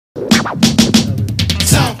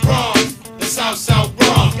South Bronx, the South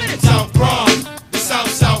Bronx, South Bronx, the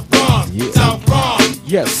South Bronx, Yeah. South Bronx,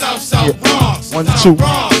 Yes. the South Bronx, 1, South 2.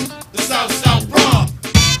 Bronx, the South Bronx.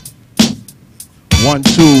 1,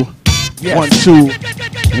 2. Yes. 1, 2.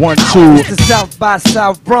 1, 2. It's the South by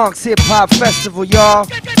South Bronx Hip Hop Festival, y'all.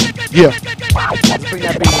 Yeah. Let's bring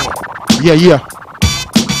that beat in. Yeah.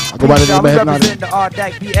 I go by the Y'all, name we of represent Hipnotic. the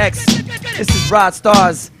RDAC-BX. This is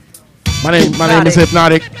Rodstarz. My name is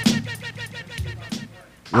Hipnotic.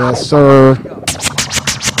 Yes, sir.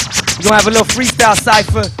 We're gonna have a little freestyle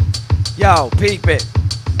cipher. Yo, peep it.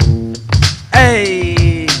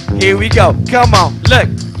 Hey, here we go. Come on, look,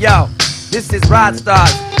 yo. This is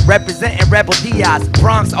Rodstarz, representing Rebel Diaz.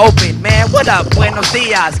 Bronx open, man. What up, Buenos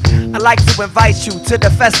Dias? I'd like to invite you to the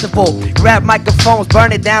festival. Grab microphones,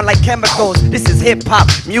 burn it down like chemicals. This is hip hop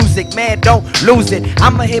music, man. Don't lose it.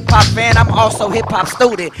 I'm a hip hop fan. I'm also hip hop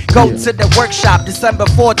student. Go to the workshop December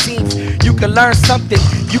 14th. You can learn something.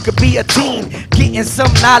 You could be a teen, getting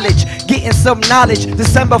some knowledge.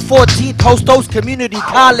 December 14th, Hostos Community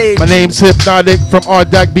College. My name's Hipnotic from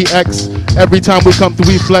RDAC-BX. Every time we come through,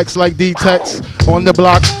 we flex like D-Tex. On the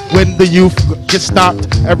block, when the youth get stopped.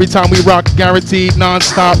 Every time we rock, guaranteed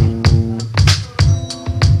non-stop.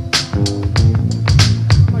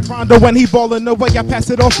 Rondo when he ballin' away, I pass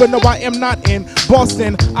it off, but no, I am not in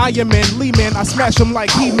Boston. I am in Lehman, I smash him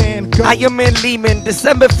like He-Man. I am in Lehman,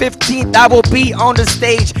 December 15th, I will be on the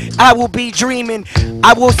stage, I will be dreaming,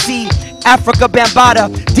 I will see Africa Bambaataa,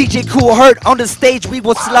 DJ Kool Herc on the stage, we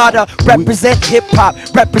will slaughter. Represent hip-hop,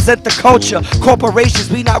 represent the culture.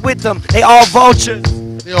 Corporations, we not with them, they all vultures.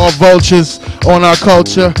 They all vultures on our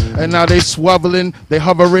culture, and now they swabbling, they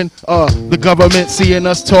hovering. The government seeing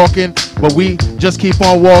us talking, but we just keep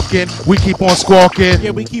on walking, we keep on squawking.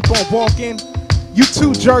 Yeah, we keep on walking. You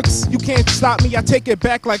two jerks, you can't stop me. I take it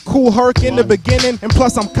back like Kool Herc in the beginning, and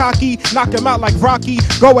plus I'm cocky, knock him out like Rocky.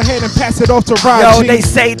 Go ahead and pass it off to Rod Yo, G. they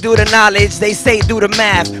say do the knowledge, they say do the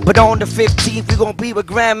math, but on the 15th we gon' be with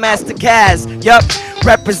Grandmaster Kaz. Yup,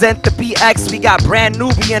 represent the BX. We got Brand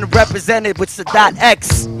Nubian represented with Sadat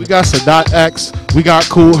X. We got Sadat X, we got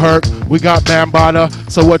Kool Herc, we got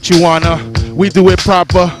Bambaataa. So what you wanna? We do it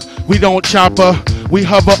proper, we don't chopper. We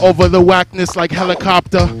hover over the whackness like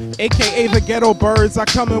helicopter. AKA the ghetto birds, I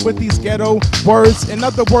come in with these ghetto words. In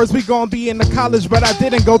other words, we gon' be in the college, but I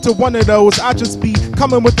didn't go to one of those. I just be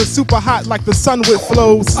coming with the super hot like the sun with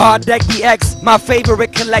flows. RDAC-BX, my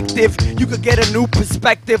favorite collective. You could get a new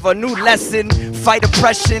perspective, a new lesson. Fight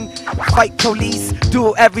oppression, fight police,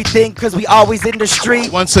 do everything, cause we always in the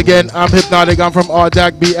street. Once again, I'm Hipnotic, I'm from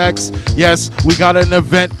RDAC-BX. Yes, we got an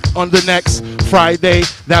event on the next Friday.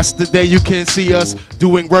 That's the day you can see us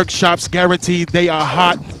doing workshops, guaranteed they are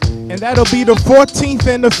hot. And that'll be the 14th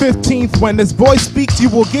and the 15th. When this boy speaks, you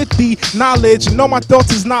will get the knowledge. No, my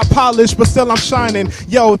thoughts is not polished, but still I'm shining.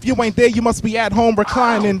 Yo, if you ain't there, you must be at home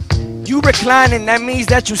reclining. You reclining, that means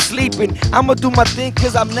that you sleeping. I'ma do my thing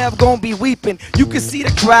cause I'm never gonna be weeping. You can see the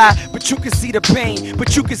cry, but you can see the pain.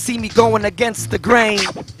 But you can see me going against the grain.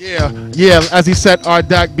 Yeah, as he said,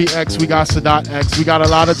 RDAC-BX, we got Sadat X, we got a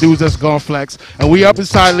lot of dudes that's gonna flex. And we up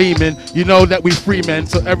inside Lehman, you know that we free men.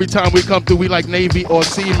 So every time we come through, we like Navy or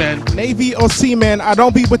Seamen. Navy or Seaman, I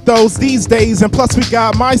don't be with those these days. And plus we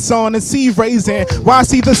got my son and C raising. Why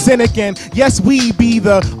see the cynic? And yes, we be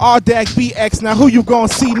the RDAC-BX. Now who you gonna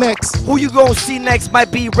see next? Who you gonna see next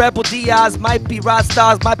might be Rebel Diaz, might be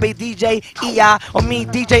Rodstarz, might be DJ EI, or me,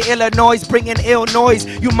 DJ Illanoiz, bringing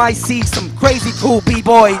Illanoiz. You might see some crazy cool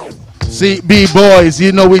B-boys. See, B-boys,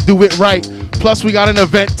 you know we do it right. Plus we got an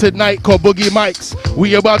event tonight called Boogie Mikes.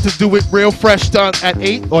 We about to do it real fresh, done at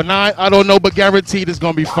 8 or 9, I don't know, but guaranteed it's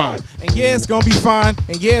gonna be fine. And yeah, it's gonna be fine,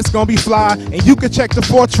 and yeah, it's gonna be fly. And you can check the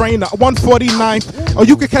 4 train, the 149th, or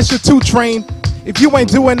you can catch the 2 train. If you ain't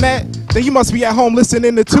doing that, then you must be at home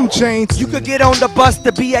listening to 2 Chainz. You could get on the bus,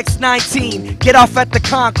 the BX19, get off at the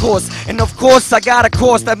concourse, and of course I got a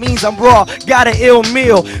course, that means I'm raw, got an ill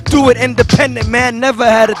meal. Do it independent, man, never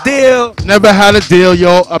had a deal. Never had a deal,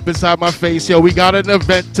 yo, up inside my face. Yo, we got an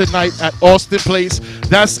event tonight at Austin Place.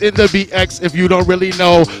 That's in the BX if you don't really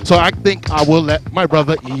know. So I think I will let my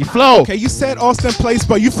brother E flow. Okay, you said Austin Place,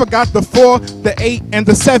 but you forgot the 4, the 8, and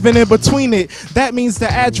the 7 in between it. That means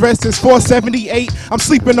the address is 478. I'm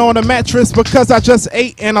sleeping on a mattress because I just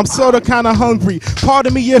ate and I'm sorta kinda hungry.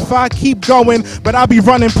 Pardon me if I keep going, but I'll be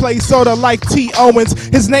running plays sorta like T. Owens.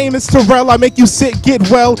 His name is Terrell, I make you sit, get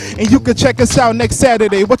well, and you can check us out next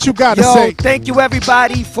Saturday. What you gotta say? Thank you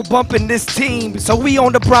everybody for bumping this team. So we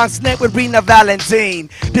on the Bronx net with Rhina Valentin.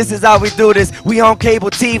 This is how we do this, we on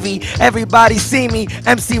cable TV. Everybody see me,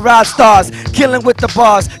 MC Rodstarz, killing with the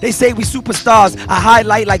bars. They say we superstars, I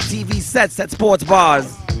highlight like TV sets at sports bars.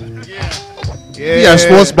 Yeah,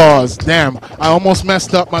 sports bars. Damn, I almost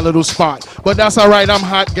messed up my little spot. But that's all right, I'm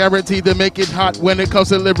hot, guaranteed to make it hot. When it comes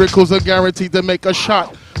to lyricals, I'm guaranteed to make a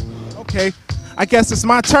shot. Okay. I guess it's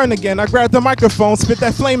my turn again. I grab the microphone, spit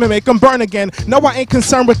that flame and make them burn again. No, I ain't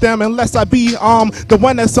concerned with them unless I be the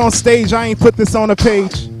one that's on stage. I ain't put this on a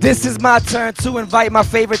page. This is my turn to invite my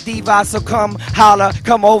favorite diva, so come holla,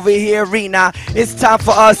 come over here, Rhina. It's time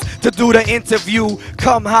for us to do the interview.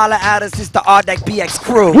 Come holla at us, it's the RDAC-BX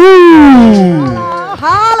crew.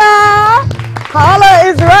 Holla! Holla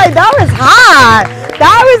is right. That was hot.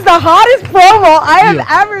 That was the hottest promo I have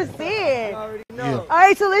ever seen. All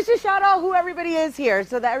right, so let's just shout out who everybody is here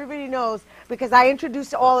so that everybody knows, because I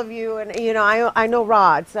introduced all of you, and you know I know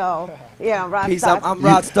Rod, so yeah, Rod. Peace, I'm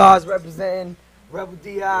Rodstarz representing Rebel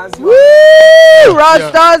Diaz. Woo!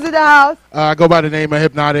 Rodstarz in the house. I go by the name of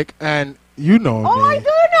Hipnotic, and you know me. Oh, I do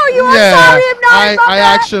know you. I'm Yeah, sorry, Hipnotic. I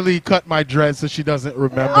actually cut my dreads so she doesn't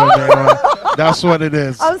remember me. That's what it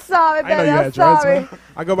is. I'm sorry, I know baby. you I'm had dreads, sorry. man.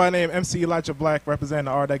 I go by the name MC Elijah Black, representing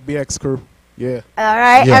the RDAC-BX crew. Yeah. All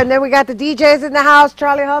right, Yeah. and then we got the DJs in the house,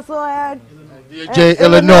 Charlie Hustle and DJ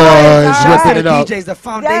Illanoiz. Illanoiz, All ripping right. it up. DJ's the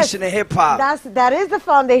foundation of hip hop. That is the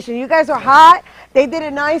foundation. You guys are hot. They did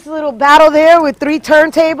a nice little battle there with 3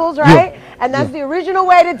 turntables, right? And that's the original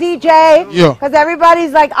way to DJ. Yeah. Because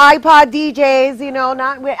everybody's like iPod DJs, you know.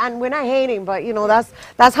 And we're not hating, but you know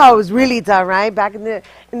that's how it was really done, right? Back in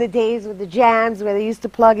the days with the jams where they used to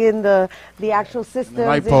plug in the actual systems.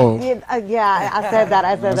 light pole. Yeah, I said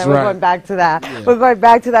that. That's We're right. going back to that. Yeah. We're going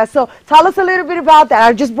back to that. So tell us a little bit about that.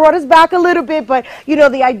 I just brought us back a little bit, but you know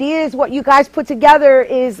the idea is what you guys put together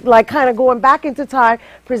is like kind of going back into time,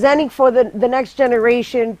 presenting for the next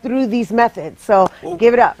generation through these methods. So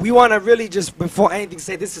give it up. We want to really just, before anything,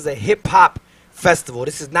 say this is a hip hop festival.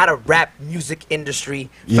 This is not a rap music industry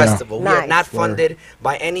festival. We are not funded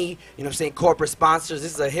by any, corporate sponsors.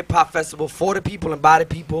 This is a hip hop festival for the people and by the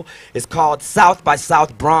people. It's called South by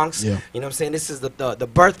South Bronx. Yeah. This is the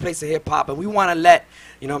birthplace of hip hop, and we want to let,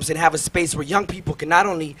 have a space where young people can not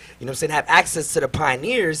only, have access to the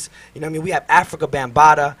pioneers. We have Africa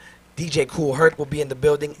Bambaataa. DJ Kool Herc will be in the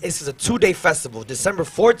building. This is a 2-day festival, December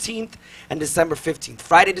 14th and December 15th.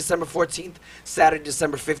 Friday, December 14th, Saturday,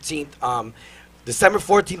 December 15th. December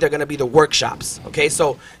 14th are going to be the workshops, okay?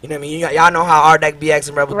 So, y'all know how RDAC-BX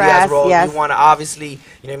and Rebel Diaz roll. Yes. We want to obviously,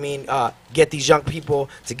 get these young people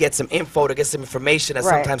to get some info, to get some information that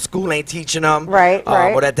sometimes school ain't teaching them. Right.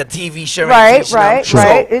 Or that the TV show ain't teaching them.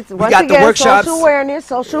 Right. It's we once got again, the workshops. social awareness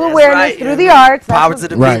Right, through the arts. Power to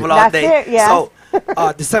the people all day. That's it, yes. So,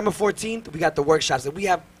 December 14th, we got the workshops. And we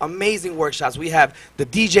have amazing workshops. We have the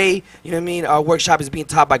DJ, workshop is being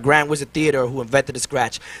taught by Grand Wizard Theater, who invented the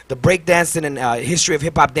scratch. The breakdancing and history of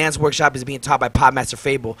hip-hop dance workshop is being taught by Popmaster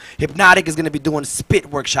Fable. Hypnotic is going to be doing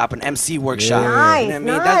spit workshop and MC workshop.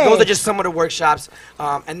 Nice, Those are just some of the workshops.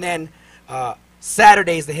 And then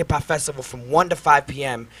Saturday is the Hip Hop Festival from 1 to 5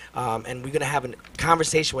 p.m. And we're going to have a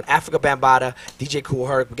conversation with Africa Bambaataa, DJ Kool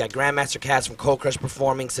Herc. We got Grandmaster Cass from Cold Crush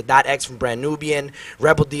performing, Sadat X from Brand Nubian,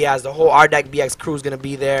 Rebel Diaz, the whole RDAC-BX crew is going to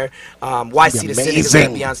be there. YC the City is going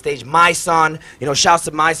to be on stage. My son, shouts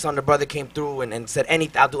to my son, the brother came through and said,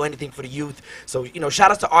 I'll do anything for the youth. So, shout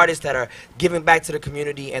outs to artists that are giving back to the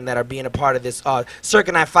community and that are being a part of this.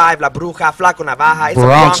 Circa 95, La Bruja, Flaco Navaja, it's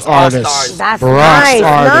Bronx a Bronx artists. All-Stars. That's Bronx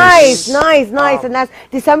artists. nice. And that's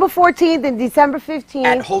December 14th and December 15th.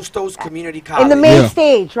 At Hostos Community College. In the main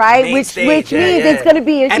stage, right? Which means it's going to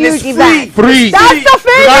be a huge event. Free. That's the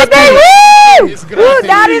favorite thing. Woo! It's Woo! gratis.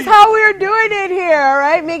 That is how we're doing it here, all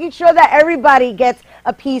right? Making sure that everybody gets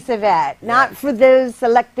a piece of it, not for those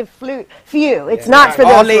selective few. It's not for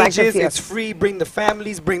those all selective ages. few. It's free. Bring the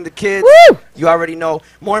families. Bring the kids. Woo! You already know.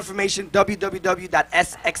 More information: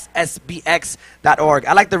 www.sxsbx.org.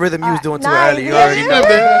 I like the rhythm you was doing too nice. early. You already know.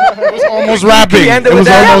 It was almost rapping. end It it was with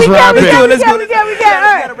that. almost We rapping. can. Let's go.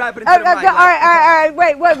 All right.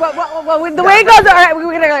 Wait. The way it goes, all right,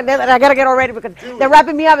 I got to get all ready because they're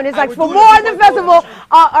wrapping me up. And it's like, for more on the festival,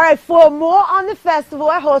 all right, for more on the festival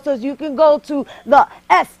at Hostos, you can go to the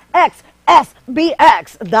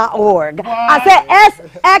SXSBX.org. I said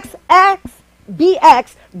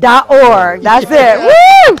SXSBX.org. That's it.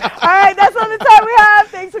 Woo! All right, that's all the time we have.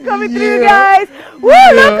 Thanks for coming through, guys. Woo!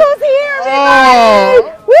 Look who's here, everybody.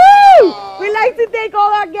 Woo! We'd like to thank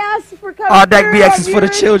all our guests for coming through. RDAC-BX is our for the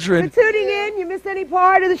viewers children. For tuning in. You missed any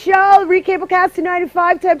part of the show, Recablecast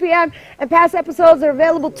 295, 10 p.m. And past episodes are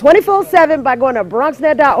available 24/7 by going to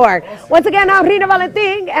bronxnet.org. Once again, I'm Rhina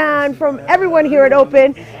Valentin, and from everyone here at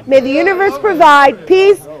Open, may the universe provide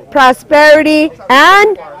peace, prosperity,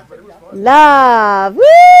 and love. Woo!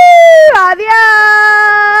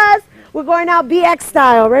 Adios! We're going out BX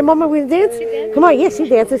style, right, Mama? We dance? Come on, yes, she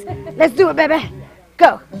dances. Let's do it, baby.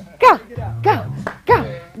 Go, go, go.